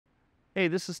Hey,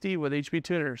 this is Steve with HB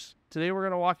Tuners. Today we're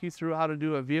going to walk you through how to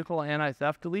do a vehicle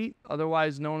anti-theft delete,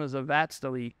 otherwise known as a VATS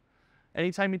delete.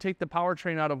 Anytime you take the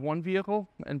powertrain out of one vehicle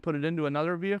and put it into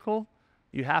another vehicle,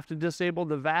 you have to disable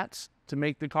the VATS to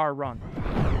make the car run.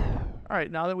 All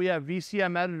right, now that we have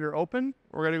VCM Editor open,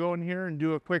 we're going to go in here and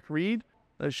do a quick read.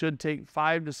 That should take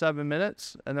 5 to 7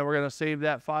 minutes, and then we're going to save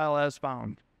that file as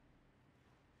found.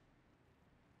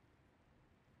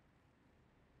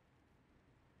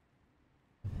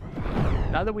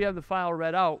 Now that we have the file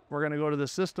read out, we're going to go to the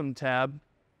System tab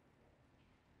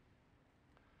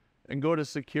and go to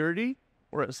Security,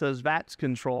 where it says VATS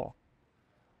Control.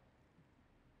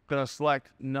 I'm going to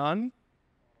select None,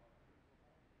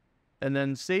 and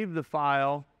then save the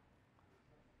file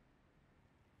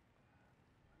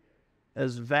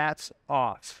as VATS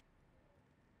Off.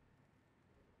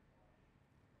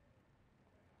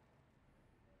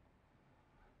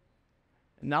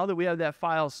 And now that we have that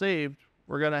file saved,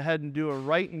 we're going to head and do a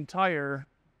right and tire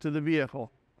to the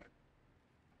vehicle.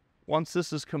 Once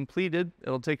this is completed,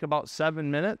 it'll take about 7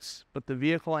 minutes, but the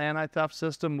vehicle anti-theft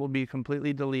system will be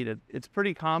completely deleted. It's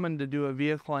pretty common to do a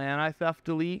vehicle anti-theft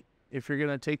delete if you're going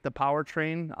to take the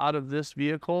powertrain out of this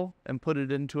vehicle and put it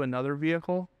into another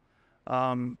vehicle.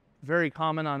 Very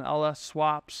common on LS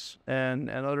swaps and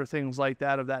other things like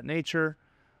that of that nature.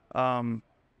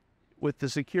 With the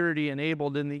security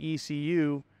enabled in the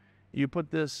ECU, you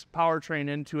put this powertrain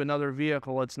into another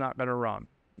vehicle, it's not going to run.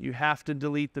 You have to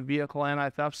delete the vehicle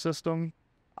anti-theft system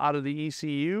out of the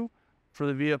ECU for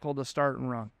the vehicle to start and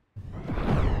run.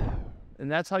 And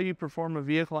that's how you perform a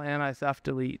vehicle anti-theft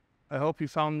delete. I hope you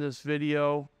found this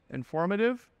video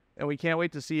informative, and we can't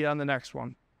wait to see you on the next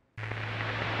one.